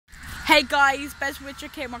Hey guys, Bez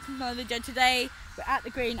Richard came on another video today. We're at the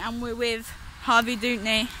green and we're with Harvey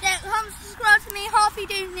Dewney. Yeah, come subscribe to me, Harvey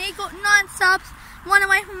Dewney. Got 9 subs, one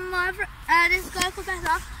away from my this guy called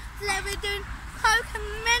Better. Today we're doing Coke and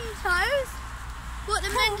Mentos. Got the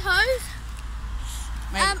Mentos.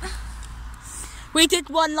 We did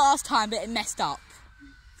one last time, but it messed up,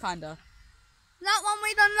 kinda. That one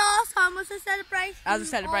we done last time was a celebration. As a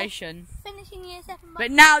celebration. Finishing year 7.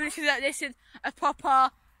 But now this is a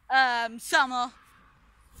proper summer.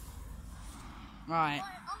 Right.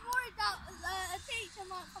 I'm worried that a teacher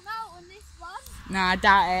might come out on this one. Nah, I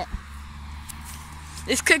doubt it.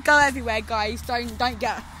 This could go everywhere, guys. Don't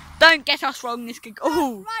get us wrong. This could go.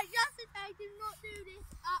 Oh. Right, yesterday do not do this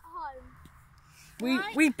at home.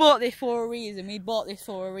 We bought this for a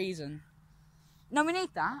reason. No, we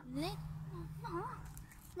need that.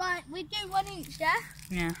 Right, we do one each, yeah?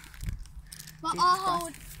 Yeah. But I'll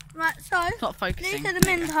hold. Right, so It's not focusing. these are the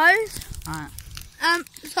Mentos. Alright.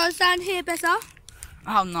 So stand here, Bessa.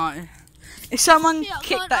 Oh no. If someone Yeah,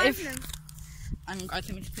 kicked that, I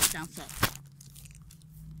think me to put it down first.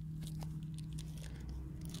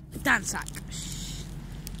 Dan sack.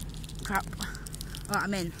 Crap. Alright,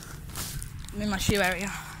 I'm in my shoe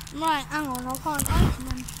area. Right, hang on, I can't open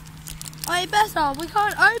them. Hey, Bessa, we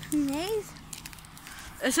can't open these.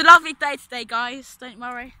 It's a lovely day today, guys. Don't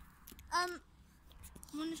worry. I'm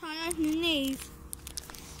gonna try and open these.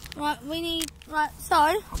 Right,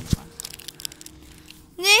 so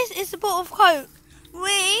this is the bottle of Coke.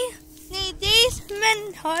 We need these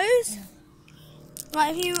Mentos.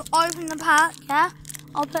 Right, if you open the pack, yeah,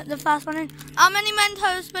 I'll put the first one in. How many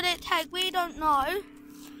Mentos would it take? We don't know.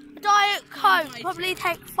 A Diet Coke probably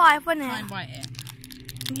take 5, wouldn't it? Try and bite it.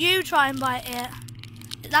 You try and bite it.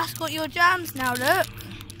 That's got your jams now, look.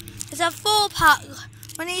 It's a 4-pack.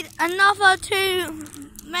 We need another 2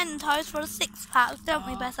 Mentos for a 6-pack, don't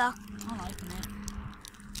we, Bessa? I'll open it.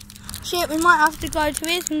 Shit, we might have to go to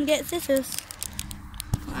his and get scissors.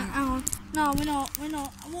 Right, hang on. No, we're not.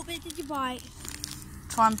 What bit did you bite?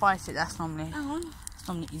 Try and bite it. That's normally Hang on. it's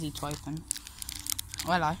normally easy to open.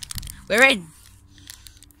 Oh, hello. We're in.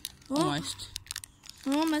 What? Almost.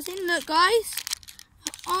 We're almost in. Look, guys.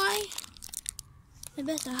 Hey,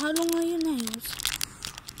 Bessa, how long are your nails?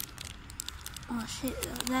 Oh shit,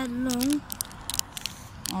 they're long.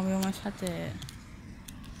 Oh, we almost had it.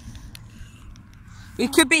 We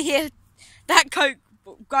could be here. That Coke,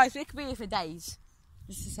 guys. We could be here for days.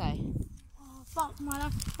 Just to say. Oh fuck my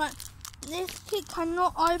life. Right, this kid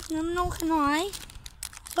cannot open them, nor can I.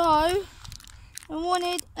 So I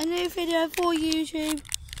wanted a new video for YouTube,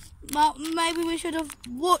 but maybe we should have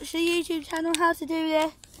watched the YouTube channel how to do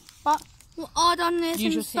this. But I done this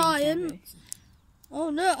in science. Oh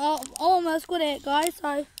look, I almost got it, guys.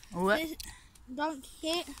 So this, don't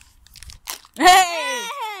kick it.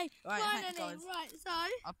 Hey! Right, guys. Right, so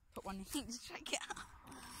I'll put one in to check it out.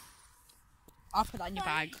 I'll put that in your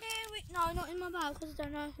bag. No, not in my bag because I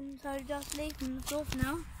don't open, so just leave them on the floor for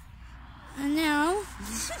now. And now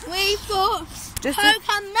we've got Coke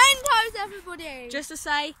and Mentos, everybody. Just to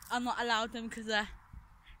say, I'm not allowed them because they're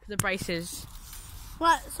braces.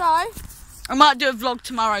 Right, so I might do a vlog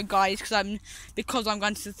tomorrow, guys, because I'm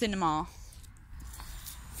going to the cinema,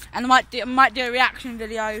 and I might do a reaction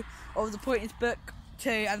video of the Pointers Book 2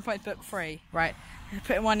 and the Pointers Book 3. Right,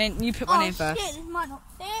 put one in. You put one in first. Oh shit, this might not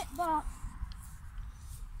fit, but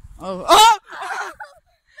oh! Diet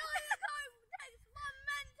Coke takes 1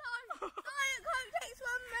 Mento. Diet Coke takes 1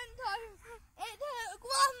 Mento. It took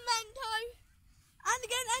 1 Mento, and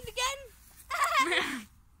again.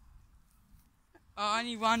 Oh,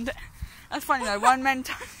 only one. That's funny though. 1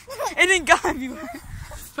 Mento. It didn't go everywhere.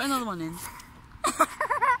 Put another one in.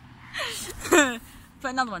 Put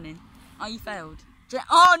another one in. Oh, you failed.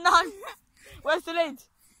 Oh no! Where's the lid?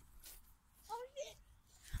 Oh shit!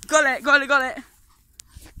 Got it.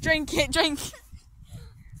 Drink it. Drink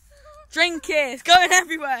it. It's going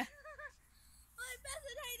everywhere. I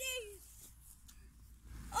better take these.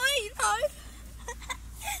 Oh no!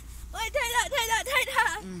 Wait, take that.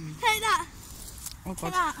 Take that. Oh Take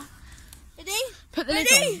god. that. Ready? Put the lid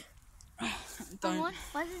on. Don't.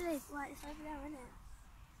 Where's the lid? Right, it's over there, isn't it?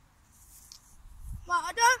 Right,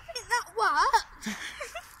 I don't think that worked.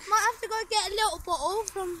 Might have to go get a little bottle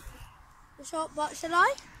from the shop, but shall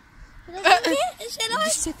I? Shall I?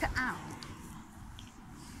 Just sip it out.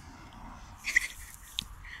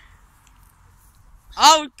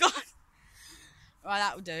 Oh god. Right,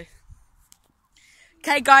 that will do.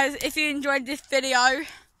 Okay guys, if you enjoyed this video,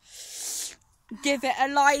 give it a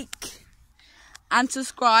like and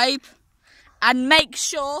subscribe, and make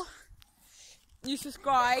sure you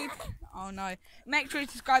subscribe. Oh no. make sure you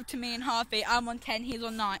subscribe to me and Harvey. I'm on 10. He's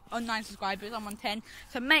on 9 subscribers. I'm on 10.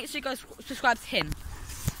 So make sure you go subscribe to him.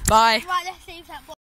 Bye. Right, let's leave that.